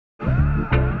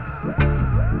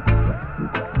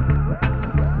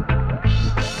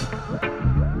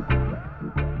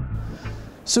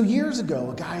So years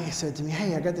ago, a guy said to me,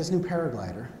 hey, I got this new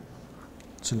paraglider.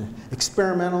 It's an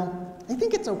experimental. I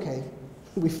think it's okay.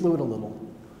 We flew it a little.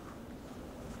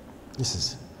 This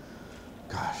is,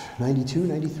 gosh, 92,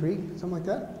 93, something like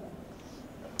that.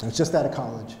 I was just out of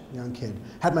college, young kid.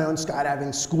 Had my own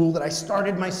skydiving school that I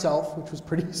started myself, which was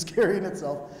pretty scary in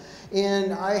itself.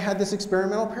 And I had this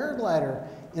experimental paraglider.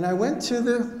 And I went to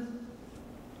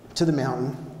the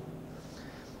mountain,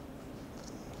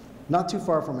 not too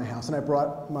far from my house, and I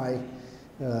brought my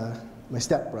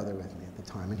stepbrother with me at the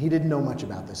time. And he didn't know much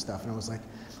about this stuff. And I was like,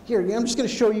 here, I'm just going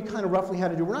to show you kind of roughly how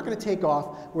to do it. We're not going to take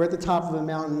off. We're at the top of a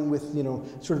mountain with,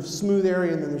 sort of smooth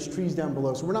area, and then there's trees down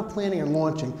below. So we're not planning on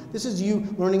launching. This is you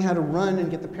learning how to run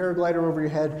and get the paraglider over your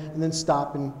head and then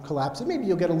stop and collapse it. Maybe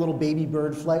you'll get a little baby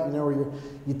bird flight, where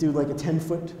you do like a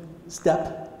 10-foot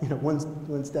step.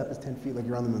 One step is 10 feet, like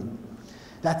you're on the moon.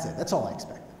 That's it. That's all I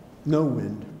expect. No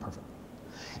wind. Perfect.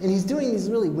 And he's doing these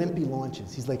really wimpy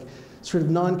launches. He's like sort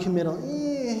of non-committal,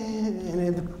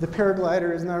 and the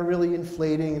paraglider is not really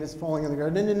inflating and it's falling on the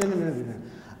ground. No.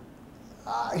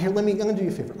 Here, I'm going to do you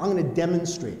a favor. I'm going to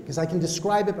demonstrate, because I can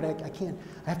describe it, but I can't.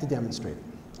 I have to demonstrate it.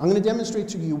 I'm going to demonstrate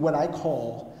to you what I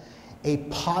call a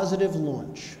positive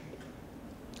launch.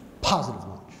 Positive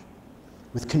launch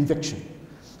with conviction.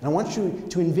 And I want you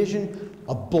to envision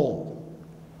a bull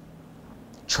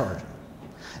charging.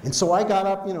 And so I got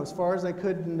up, as far as I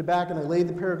could in the back, and I laid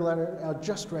the paraglider out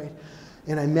just right.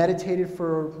 And I meditated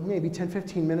for maybe 10,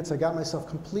 15 minutes. I got myself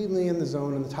completely in the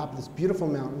zone on the top of this beautiful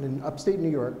mountain in upstate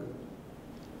New York.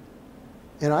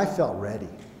 And I felt ready.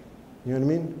 You know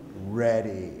what I mean?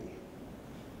 Ready.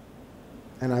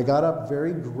 And I got up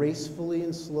very gracefully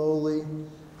and slowly,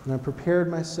 and I prepared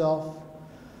myself.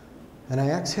 And I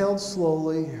exhaled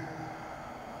slowly.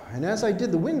 And as I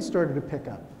did, the wind started to pick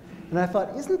up. And I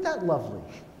thought, isn't that lovely?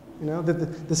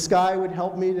 That the sky would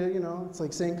help me to, it's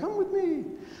like saying, come with me.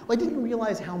 Well, I didn't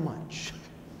realize how much.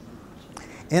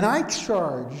 And I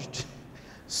charged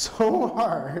so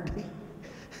hard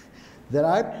that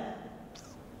I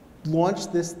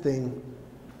launched this thing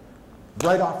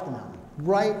right off the mountain.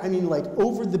 Right, like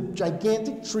over the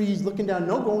gigantic trees, looking down,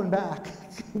 no going back.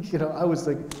 I was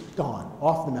like gone,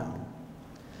 off the mountain.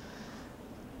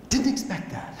 Didn't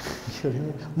expect that.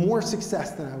 More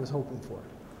success than I was hoping for.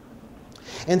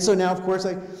 And so now, of course,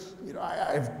 I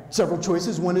have several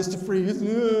choices. One is to freeze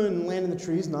and land in the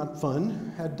trees. Not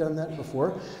fun. Had done that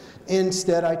before.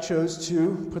 Instead, I chose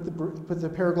to put the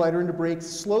paraglider into brakes,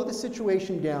 slow the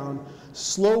situation down,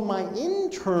 slow my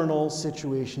internal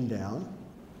situation down,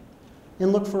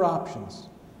 and look for options.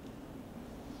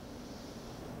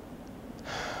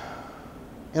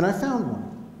 And I found one.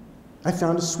 I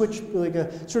found a switch, like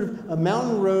a sort of a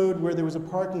mountain road where there was a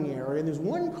parking area, and there's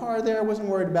one car there. I wasn't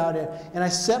worried about it. And I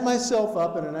set myself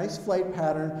up in a nice flight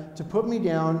pattern to put me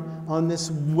down on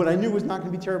this, what I knew was not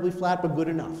going to be terribly flat, but good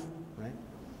enough, right?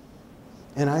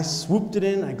 And I swooped it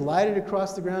in, I glided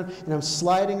across the ground, and I'm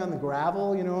sliding on the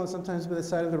gravel, sometimes by the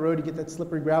side of the road you get that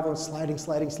slippery gravel, and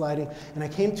sliding. And I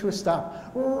came to a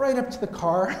stop right up to the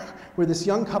car where this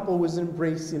young couple was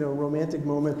embraced, romantic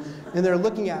moment, and they're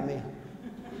looking at me.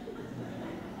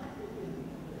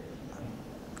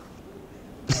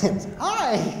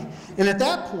 Hi! And at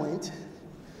that point,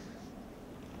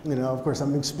 of course,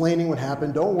 I'm explaining what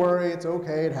happened. Don't worry, it's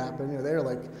okay, it happened. They're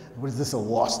like, what is this, a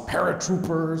lost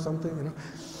paratrooper or something?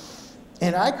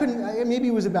 And I couldn't, maybe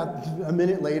it was about a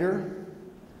minute later,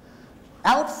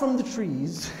 out from the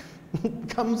trees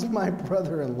comes my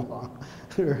brother-in-law,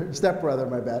 or stepbrother,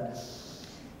 my bad,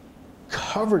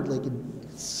 covered like in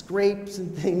scrapes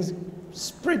and things,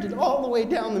 sprinted all the way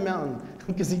down the mountain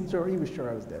because he was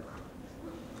sure I was dead.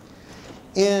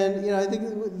 And I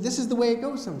think this is the way it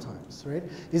goes sometimes, right?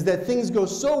 Is that things go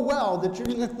so well that you're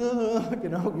gonna,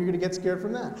 you're gonna get scared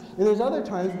from that. And there's other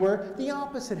times where the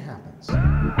opposite happens.